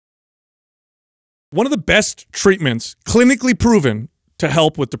One of the best treatments clinically proven to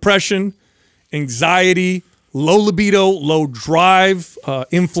help with depression, anxiety, low libido, low drive,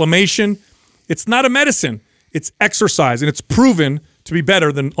 inflammation. It's not a medicine. It's exercise, and it's proven to be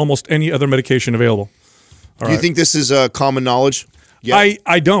better than almost any other medication available. Do you think this is common knowledge? Yeah.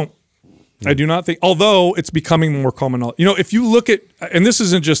 I don't. I do not think, although it's becoming more common knowledge. You know, if you look at, and this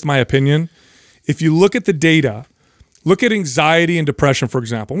isn't just my opinion, if you look at the data, look at anxiety and depression, for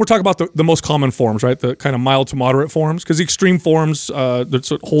example. And we're talking about the most common forms, right? The kind of mild to moderate forms, because the extreme forms,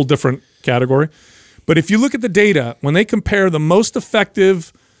 that's a whole different category. But if you look at the data, when they compare the most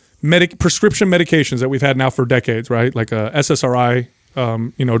effective prescription medications that we've had now for decades, right? Like SSRI,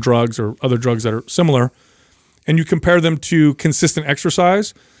 you know, drugs or other drugs that are similar, and you compare them to consistent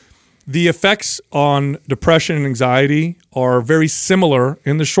exercise, the effects on depression and anxiety are very similar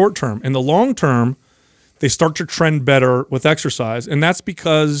in the short term. In the long term, they start to trend better with exercise. And that's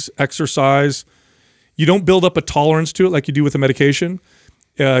because exercise, you don't build up a tolerance to it like you do with a medication.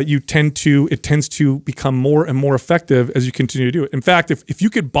 It tends to become more and more effective as you continue to do it. In fact, if you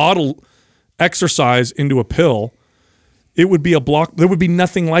could bottle exercise into a pill, it would be there would be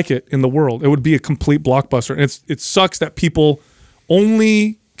nothing like it in the world. It would be a complete blockbuster. And it sucks that people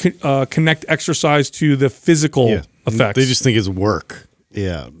only connect exercise to the physical effects. They just think it's work.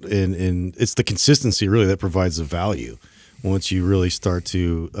 Yeah, and it's the consistency really that provides the value. Once you really start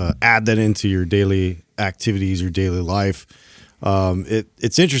to add that into your daily activities, your daily life,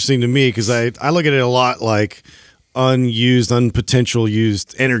 it's interesting to me because I look at it a lot like unpotential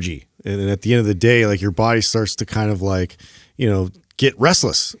used energy, and at the end of the day, like your body starts to kind of like, you know, get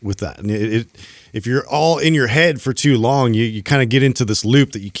restless with that. And if you're all in your head for too long, you kind of get into this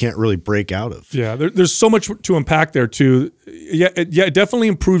loop that you can't really break out of. Yeah, there's so much to unpack there too. Yeah, it definitely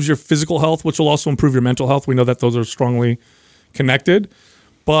improves your physical health, which will also improve your mental health. We know that those are strongly connected.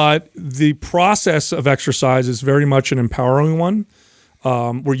 But the process of exercise is very much an empowering one,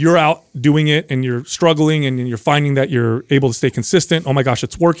 where you're out doing it and you're struggling and you're finding that you're able to stay consistent. Oh my gosh,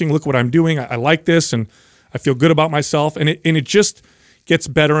 it's working. Look what I'm doing. I like this and I feel good about myself. And it just gets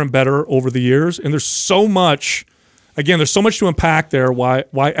better and better over the years. And there's so much, again, there's so much to unpack there why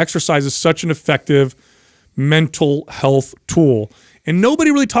exercise is such an effective mental health tool. And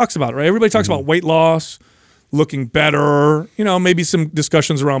nobody really talks about it, right? Everybody talks about weight loss, looking better, you know, maybe some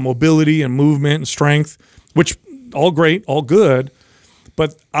discussions around mobility and movement and strength, which all great, all good.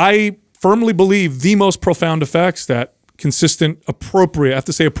 But I firmly believe the most profound effects that consistent, appropriate, I have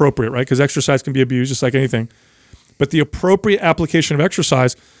to say appropriate, right? Because exercise can be abused just like anything. But the appropriate application of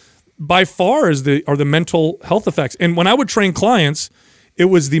exercise by far are the mental health effects. And when I would train clients, it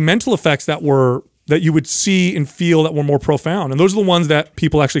was the mental effects that you would see and feel that were more profound. And those are the ones that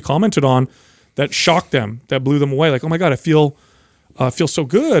people actually commented on that shocked them, that blew them away. Like, oh my God, I feel so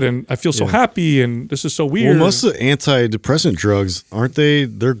good and I feel so happy and this is so weird. Well, most of the antidepressant drugs, aren't they?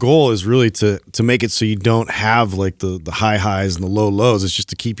 Their goal is really to make it so you don't have like the high highs and the low lows. It's just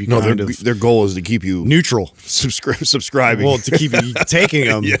to keep you their goal is to keep you neutral, subscribing. Well, to keep you taking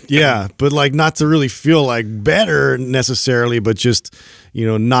them, yeah. But like not to really feel like better necessarily, but just, you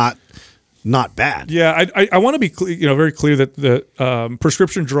know, not bad. Yeah, I want to be very clear that the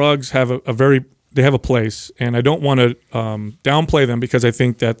prescription drugs have they have a place, and I don't want to downplay them because I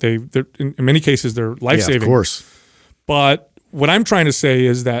think that they're in many cases they're life-saving. Yeah, of course. But what I'm trying to say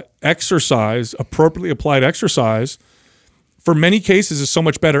is that exercise, appropriately applied exercise, for many cases is so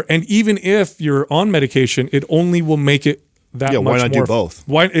much better. And even if you're on medication, it only will make it that much more. Why not do both?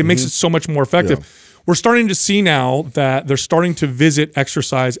 It makes it so much more effective. Yeah. We're starting to see now that they're starting to visit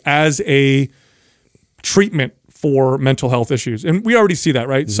exercise as a treatment for mental health issues. And we already see that,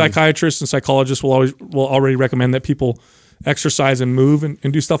 right? Psychiatrists and psychologists will already recommend that people exercise and move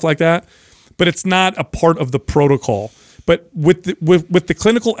and do stuff like that. But it's not a part of the protocol. But with the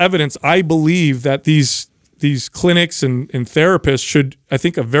clinical evidence, I believe that these clinics and therapists should, I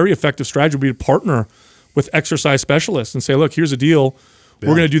think a very effective strategy would be to partner with exercise specialists and say, look, here's a deal. Yeah.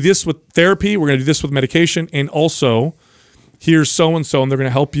 We're going to do this with therapy. We're going to do this with medication. And also, here's so-and-so, and they're going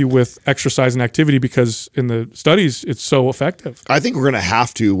to help you with exercise and activity because in the studies, it's so effective. I think we're going to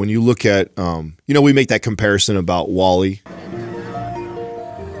have to, when you look at, we make that comparison about WALL-E.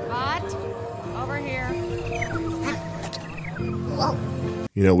 Hot, over here.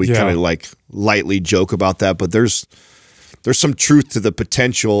 We kind of like lightly joke about that, but there's some truth to the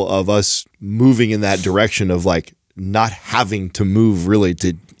potential of us moving in that direction of like not having to move really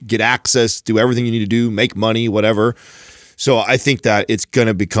to get access, do everything you need to do, make money, whatever. So I think that it's going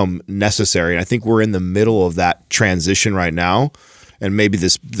to become necessary. And I think we're in the middle of that transition right now. And maybe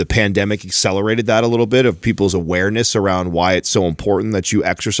the pandemic accelerated that a little bit of people's awareness around why it's so important that you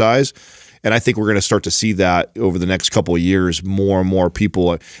exercise. And I think we're going to start to see that over the next couple of years. More and more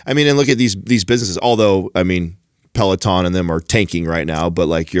people. I mean, and look at these businesses. Although, I mean, Peloton and them are tanking right now, but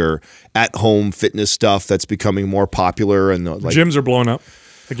like your at-home fitness stuff that's becoming more popular, and like gyms are blowing up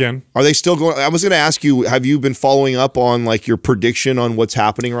again. Are they still going? I was going to ask you, have you been following up on like your prediction on what's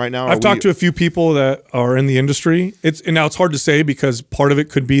happening right now? I've talked to a few people that are in the industry. And now it's hard to say because part of it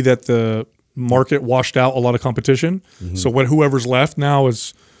could be that the market washed out a lot of competition. So whoever's left now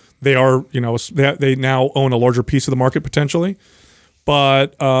is they are, you know, they now own a larger piece of the market potentially.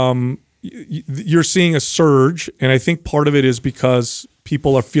 But you're seeing a surge, and I think part of it is because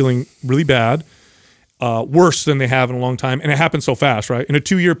people are feeling really bad, worse than they have in a long time, and it happened so fast, right? In a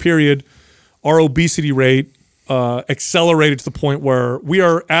 2-year period, our obesity rate accelerated to the point where we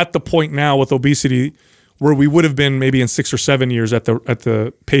are at the point now with obesity where we would have been maybe in 6 or 7 years at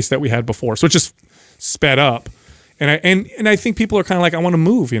the pace that we had before. So it just sped up, and I think people are kind of like, I want to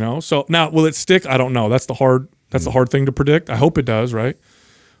move, you know. So now, will it stick? I don't know. That's the hard thing to predict. I hope it does, right?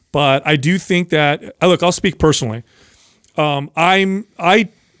 But I do think that look, I'll speak personally. I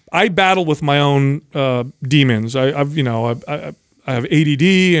battle with my own demons. I have ADD,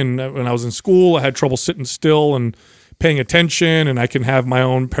 and when I was in school, I had trouble sitting still and paying attention, and I can have my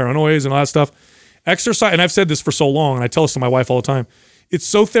own paranoias and all that stuff. Exercise, and I've said this for so long, and I tell this to my wife all the time. It's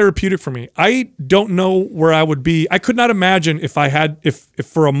so therapeutic for me. I don't know where I would be. I could not imagine if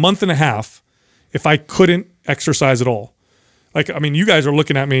for a month and a half, if I couldn't exercise at all. Like, I mean, you guys are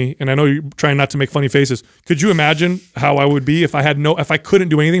looking at me, and I know you're trying not to make funny faces. Could you imagine how I would be if I couldn't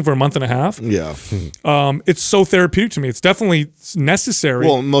do anything for a month and a half? Yeah. It's so therapeutic to me. It's definitely necessary.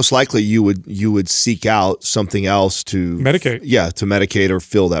 Well, most likely you would seek out something else to medicate. Yeah, to medicate or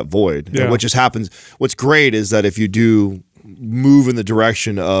fill that void. Yeah. And what just happens, what's great is that if you do move in the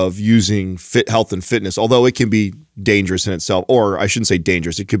direction of using health and fitness, although it can be dangerous in itself, or I shouldn't say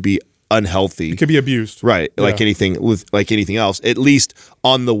dangerous, it could be unhealthy. It could be abused. Right. Yeah. Like anything else, at least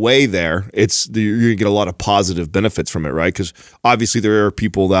on the way there, you're going to get a lot of positive benefits from it, right? Because obviously there are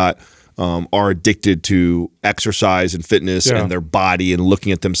people that are addicted to exercise and fitness and their body and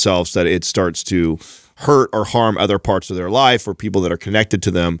looking at themselves, that it starts to hurt or harm other parts of their life or people that are connected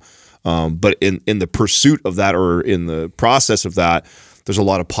to them. But in the pursuit of that, or in the process of that, there's a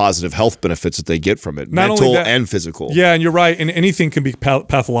lot of positive health benefits that they get from it, mental and physical. Yeah, and you're right. And anything can be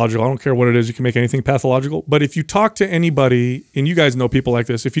pathological. I don't care what it is. You can make anything pathological. But if you talk to anybody, and you guys know people like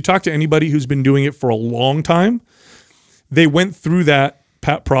this, if you talk to anybody who's been doing it for a long time, they went through that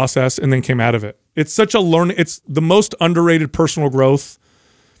process and then came out of it. It's such a it's the most underrated personal growth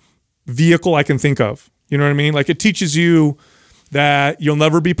vehicle I can think of. You know what I mean? Like, it teaches you that you'll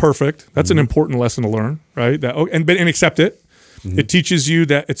never be perfect. That's an important lesson to learn, right? And accept it. It teaches you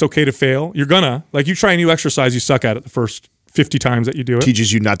that it's okay to fail. You're gonna, like, you try a new exercise, you suck at it the first 50 times that you do it.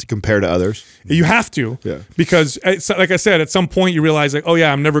 Teaches you not to compare to others. You have to, because like I said, at some point you realize, like, oh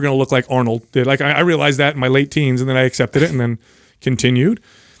yeah, I'm never gonna look like Arnold did. Like, I realized that in my late teens, and then I accepted it and then continued.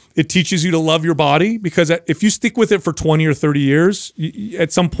 It teaches you to love your body, because if you stick with it for 20 or 30 years,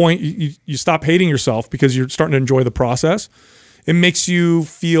 at some point you stop hating yourself because you're starting to enjoy the process. It makes you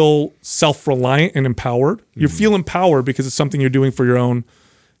feel self-reliant and empowered. You feel empowered because it's something you're doing for your own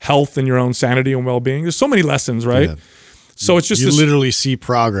health and your own sanity and well-being. There's so many lessons, right? Yeah. So it's just you literally see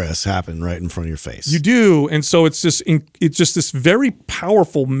progress happen right in front of your face. You do, and so it's just this very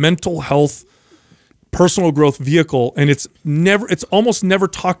powerful mental health, personal growth vehicle, and it's almost never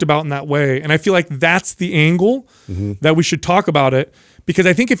talked about in that way. And I feel like that's the angle that we should talk about it. Because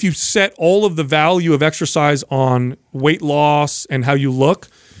I think if you set all of the value of exercise on weight loss and how you look,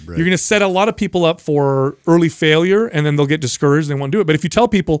 you're going to set a lot of people up for early failure, and then they'll get discouraged and they won't do it. But if you tell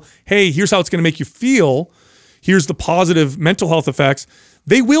people, hey, here's how it's going to make you feel, here's the positive mental health effects,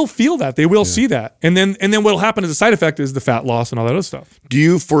 they will feel that. They will see that. And then what will happen as a side effect is the fat loss and all that other stuff. Do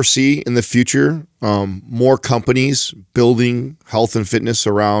you foresee in the future more companies building health and fitness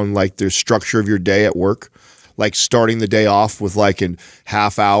around, like, the structure of your day at work? Like starting the day off with like a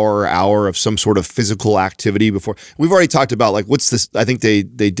half hour or hour of some sort of physical activity before. We've already talked about, like, what's this? I think they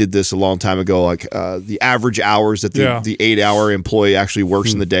did this a long time ago. Like the average hours that the 8-hour employee actually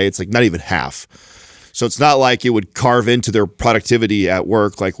works in the day. It's like not even half. So it's not like it would carve into their productivity at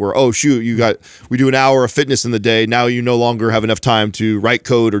work, like where, oh shoot, we do an hour of fitness in the day. Now you no longer have enough time to write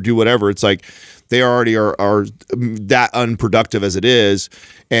code or do whatever. It's like they already are that unproductive as it is,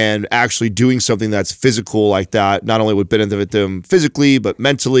 and actually doing something that's physical like that not only would benefit them physically, but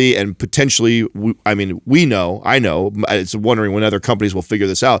mentally, and potentially, I know, it's wondering when other companies will figure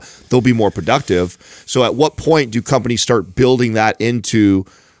this out, they'll be more productive. So at what point do companies start building that into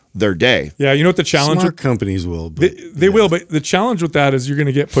their day. Yeah, you know what the challenge? Smart companies will. But, They will, but the challenge with that is you're going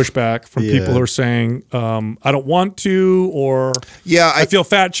to get pushback from people who are saying, I don't want to, or I feel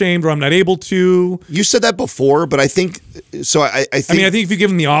fat shamed, or I'm not able to. You said that before, but I think so. I think if you give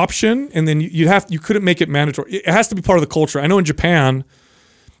them the option, and then you couldn't make it mandatory. It has to be part of the culture. I know in Japan,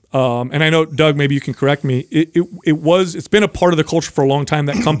 and I know, Doug, maybe you can correct me. It's been a part of the culture for a long time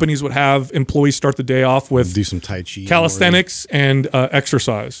that companies would have employees start the day off with do some Tai Chi, calisthenics, and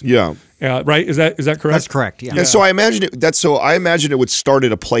exercise. Yeah. Right. Is that correct? That's correct. Yeah. And so I imagine it would start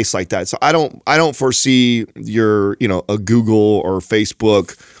at a place like that. So I don't foresee a Google or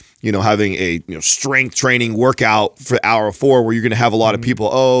Facebook, having a strength training workout for hour 4 where you're going to have a lot of people,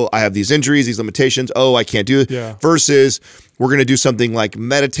 oh, I have these injuries, these limitations, oh, I can't do it. Yeah. Versus we're going to do something like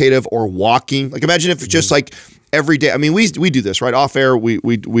meditative or walking. Like imagine if just like every day. I mean, we do this, right? Off air, we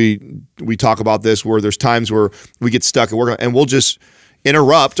talk about this where there's times where we get stuck at work and we'll just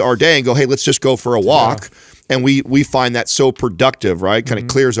interrupt our day and go, hey, let's just go for a walk. Yeah. And we find that so productive, right? Kind of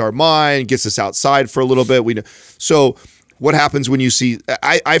clears our mind, gets us outside for a little bit. So what happens when you see?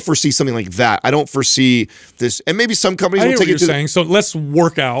 I foresee something like that. I don't foresee this, and maybe some companies will take it to saying. So let's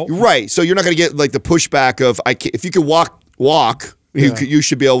work out, right? So you're not going to get like the pushback of if you could walk. You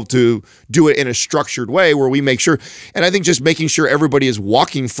should be able to do it in a structured way where we make sure. And I think just making sure everybody is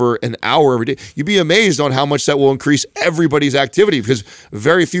walking for an hour every day, you'd be amazed on how much that will increase everybody's activity because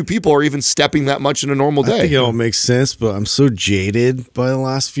very few people are even stepping that much in a normal day. I think it all makes sense, but I'm so jaded by the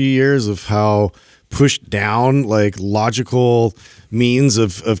last few years of how pushed down like logical means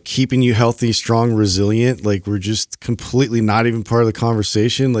of keeping you healthy, strong, resilient. Like we're just completely not even part of the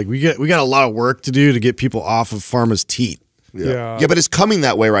conversation. Like we got a lot of work to do to get people off of pharma's teat. Yeah, but it's coming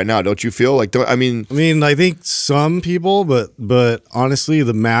that way right now, don't you feel? Like, I mean, I think some people, but honestly,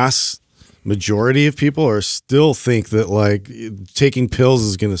 the mass majority of people are still think that like taking pills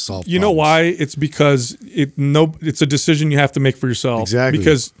is going to solve. You know why? It's because it's a decision you have to make for yourself. Exactly.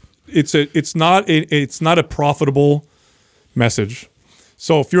 Because it's not a profitable message.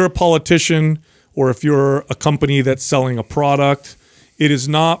 So if you're a politician or if you're a company that's selling a product, it is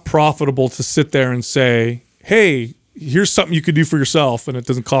not profitable to sit there and say, hey, here's something you could do for yourself and it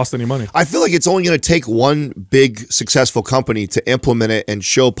doesn't cost any money. I feel like it's only going to take one big successful company to implement it and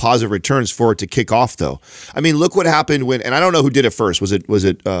show positive returns for it to kick off though. I mean, look what happened and I don't know who did it first. Was it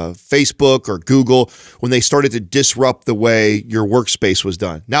Facebook or Google when they started to disrupt the way your workspace was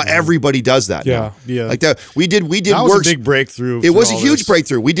done? Now everybody does that. Yeah. Yeah. Like that. We did that was a big breakthrough. It was a huge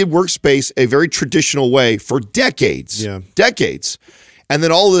breakthrough. We did Workspace a very traditional way for decades. Yeah. Decades. And then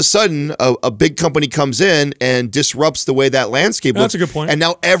all of a sudden, a big company comes in and disrupts the way that landscape looks. That's a good point. And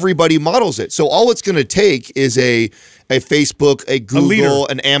now everybody models it. So all it's going to take is a Facebook, a Google,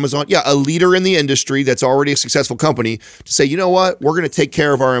 an Amazon, a leader in the industry that's already a successful company to say, you know what, we're going to take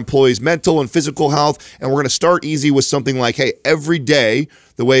care of our employees' mental and physical health, and we're going to start easy with something like, hey, every day,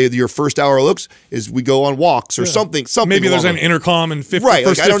 the way your first hour looks is we go on walks or something. Maybe there's an intercom and first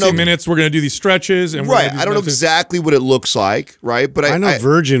 15 minutes we're going to do these stretches. And I don't know exactly what it looks like, right? But I know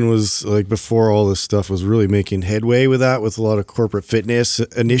Virgin was like before all this stuff was really making headway with that, with a lot of corporate fitness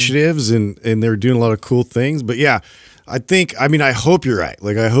initiatives, and they're doing a lot of cool things. But yeah, I hope you're right.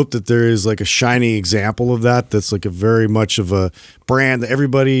 Like, I hope that there is like a shining example of that. That's like a very much of a brand that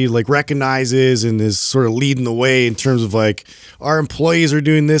everybody like recognizes and is sort of leading the way in terms of like our employees are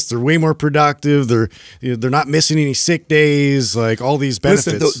doing this. They're way more productive. They're not missing any sick days. Like all these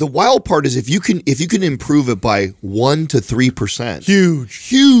benefits. Listen, the wild part is if you can improve it by 1 to 3%,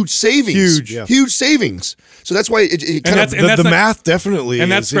 huge savings, huge savings. So that's why it kind of the math definitely, and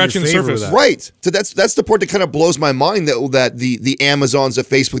that's scratching the surface, right? So that's the part that kind of blows my mind that the Amazons, of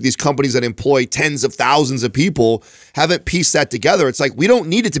Facebook, these companies that employ tens of thousands of people haven't pieced that together. It's like we don't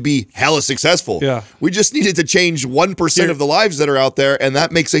need it to be hella successful. Yeah, we just need it to change 1% of the lives that are out there, and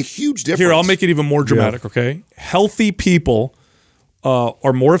that makes a huge difference. Here, I'll make it even more dramatic. Okay, healthy people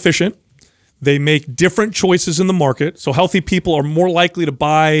are more efficient. They make different choices in the market. So healthy people are more likely to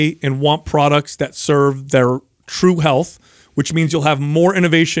buy and want products that serve their true health, which means you'll have more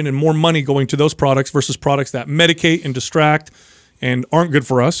innovation and more money going to those products versus products that medicate and distract and aren't good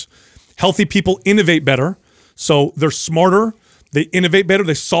for us. Healthy people innovate better. So they're smarter. They innovate better.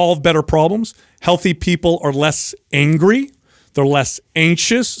 They solve better problems. Healthy people are less angry. They're less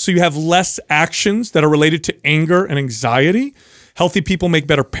anxious. So you have less actions that are related to anger and anxiety. Healthy people make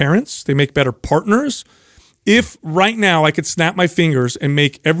better parents. They make better partners. If right now I could snap my fingers and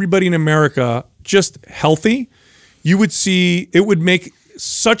make everybody in America just healthy, you would see it would make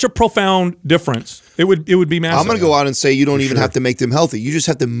such a profound difference. It would be massive. I'm going to go out and say you don't even have to make them healthy. You just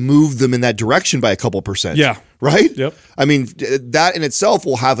have to move them in that direction by a couple percent. Yeah. right? Yep. I mean, that in itself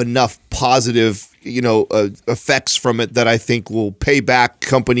will have enough positive, effects from it that I think will pay back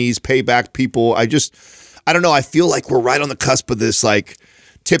companies, pay back people. I don't know. I feel like we're right on the cusp of this, like,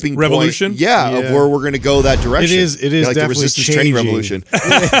 tipping revolution. Point, of where we're going to go that direction. It is like definitely the resistance changing. training revolution.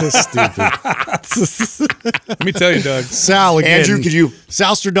 Stupid. Let me tell you, Doug. Sal again. Andrew, could you?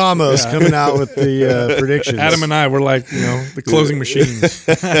 Sal Stradamus coming out with the predictions. Adam and I were like, the closing machines.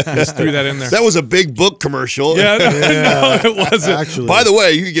 Just threw that in there. That was a big book commercial. No, it wasn't. Actually, By the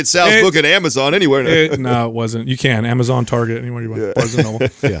way, you can get Sal's book at Amazon anywhere now. No, it wasn't. You can. Amazon, Target, anywhere you want. Barnes & Noble.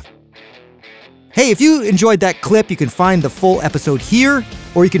 yeah. Hey, if you enjoyed that clip, you can find the full episode here,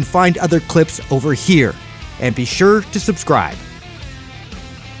 or you can find other clips over here. And be sure to subscribe.